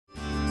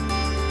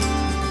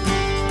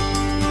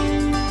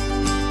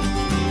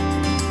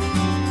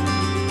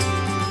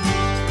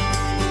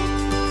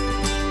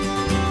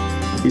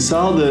we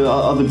saw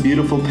all the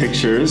beautiful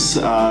pictures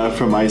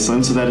from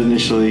Iceland, so that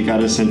initially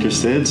got us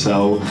interested.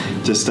 So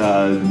just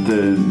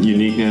the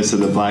uniqueness of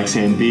the black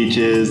sand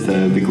beaches,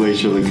 the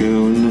glacier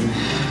lagoon,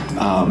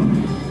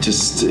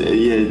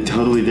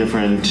 totally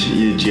different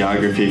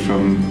geography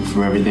from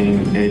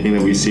anything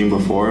that we've seen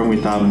before. And we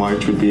thought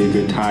March would be a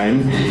good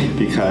time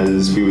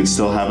because we would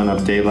still have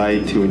enough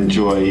daylight to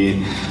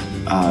enjoy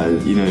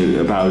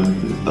about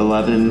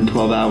 11,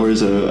 12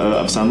 hours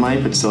of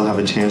sunlight, but still have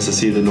a chance to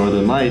see the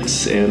northern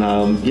lights.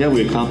 And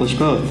we accomplished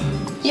both.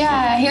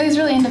 Yeah, Haley's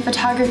really into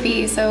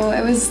photography, so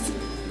it was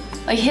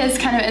like his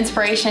kind of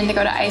inspiration to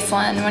go to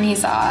Iceland when he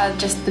saw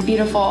just the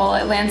beautiful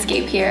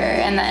landscape here.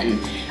 And then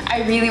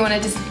I really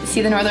wanted to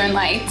see the northern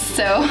lights,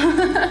 so we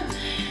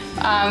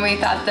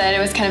thought that it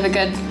was kind of a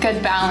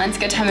good balance,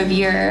 good time of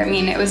year. I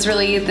mean, it was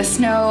really the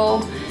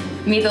snow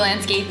made the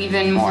landscape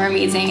even more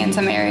amazing in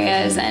some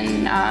areas,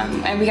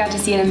 and we got to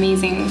see an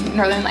amazing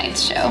Northern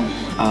Lights show.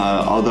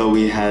 Although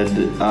we had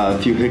a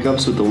few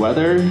hiccups with the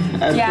weather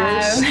at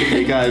first,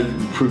 it got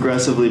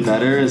progressively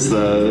better as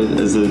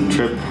the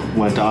trip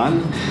went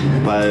on.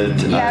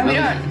 But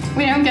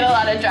we don't get a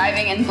lot of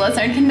driving in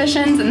blizzard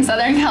conditions in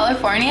Southern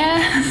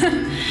California.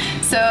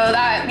 So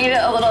that made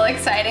it a little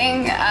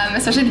exciting,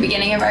 especially at the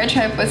beginning of our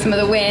trip with some of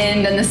the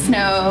wind and the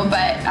snow,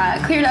 but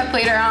cleared up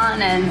later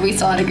on and we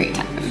still had a great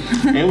time.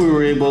 And we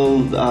were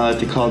able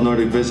to call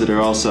Nordic Visitor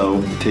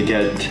also to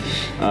get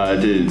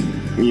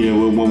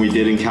when we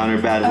did encounter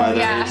bad weather.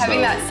 Yeah,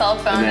 having that cell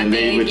phone and then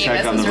they would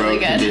check on the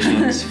road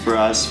conditions for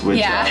us,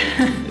 which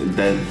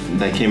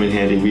that came in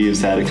handy. We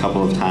used that a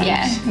couple of times.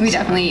 Yeah, we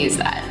definitely used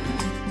that.